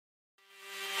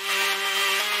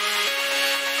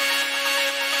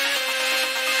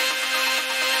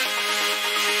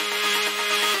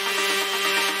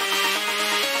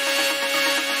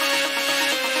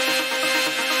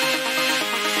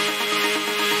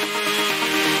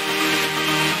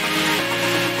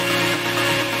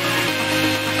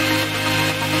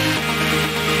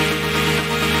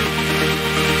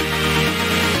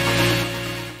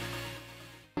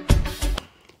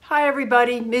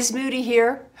everybody, Ms. Moody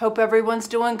here. Hope everyone's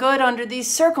doing good under these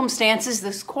circumstances,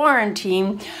 this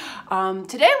quarantine. Today I'm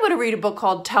going to read a book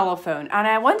called Telephone, and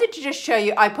I wanted to just show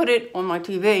you, I put it on my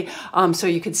TV so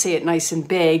you could see it nice and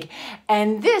big.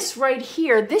 And this right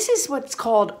here, this is what's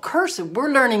called cursive.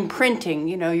 We're learning printing,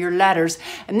 you know, your letters,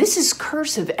 and this is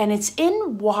cursive, and it's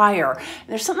in wire. And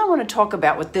there's something I want to talk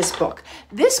about with this book.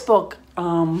 This book,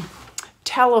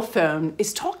 Telephone,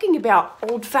 is talking about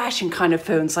old-fashioned kind of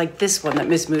phones like this one that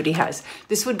Miss Moody has.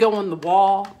 This would go on the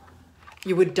wall.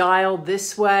 You would dial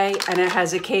this way, and it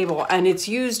has a cable, and it's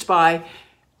used by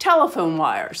telephone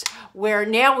wires, where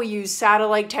now we use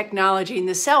satellite technology in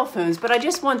the cell phones. But I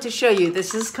just want to show you,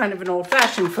 this is kind of an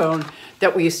old-fashioned phone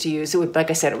that we used to use. It would, like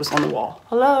I said, it was on the wall.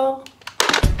 Hello?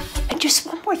 And just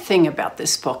one more thing about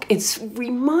this book. It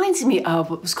reminds me of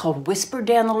what was called Whisper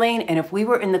Down the Lane, and if we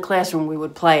were in the classroom, we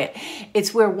would play it.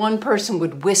 It's where one person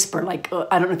would whisper, like,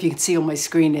 I don't know if you can see on my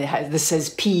screen, this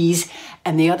says peas,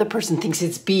 and the other person thinks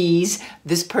it's bees,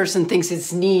 this person thinks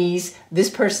it's knees, this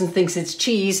person thinks it's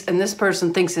cheese, and this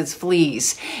person thinks it's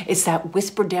fleas. It's that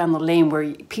whisper down the lane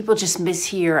where people just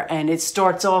mishear, and it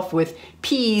starts off with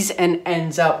peas and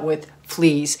ends up with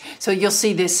fleas. So you'll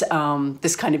see this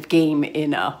this kind of game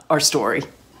in our story.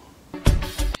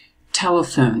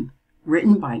 Telephone,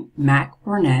 written by Mac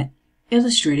Barnett,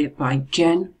 illustrated by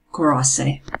Jen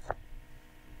Corasse.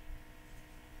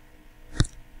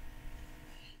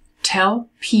 Tell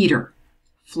Peter,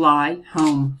 fly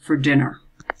home for dinner.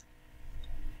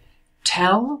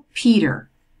 Tell Peter,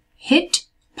 hit,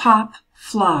 pop,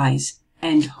 flies,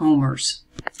 and homers.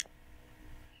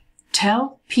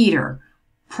 Tell Peter,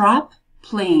 prop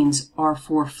planes are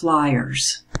for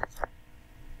flyers.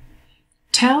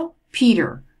 Tell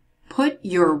Peter, put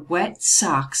your wet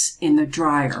socks in the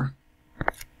dryer.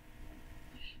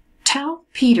 Tell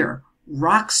Peter,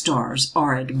 rock stars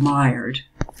are admired.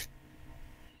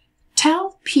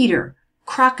 Tell Peter,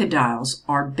 crocodiles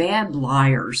are bad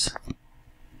liars.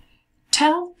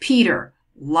 Tell Peter,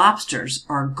 lobsters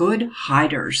are good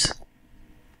hiders.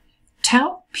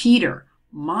 Tell Peter,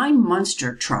 my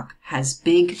monster truck has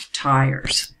big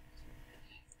tires.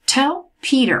 Tell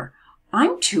Peter,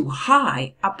 I'm too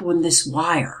high up on this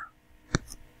wire.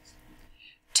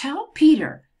 Tell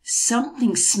Peter,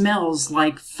 something smells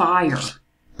like fire.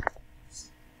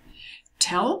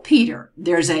 Tell Peter,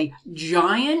 there's a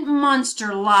giant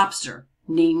monster lobster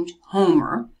named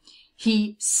Homer.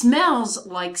 He smells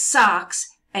like socks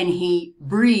and he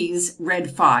breathes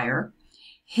red fire.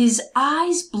 His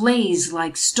eyes blaze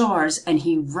like stars, and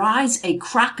he rides a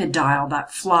crocodile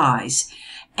that flies,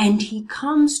 and he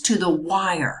comes to the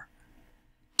wire.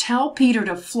 Tell Peter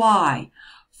to fly,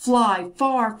 fly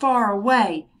far, far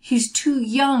away. He's too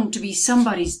young to be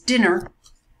somebody's dinner.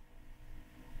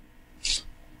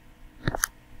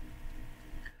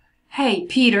 Hey,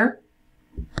 Peter.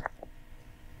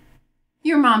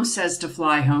 Your mom says to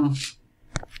fly home.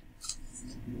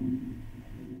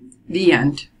 The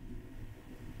end.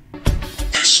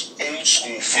 Old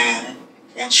school phone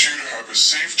wants you to have a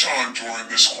safe time during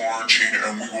this quarantine,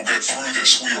 and we will get through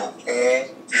this. We are all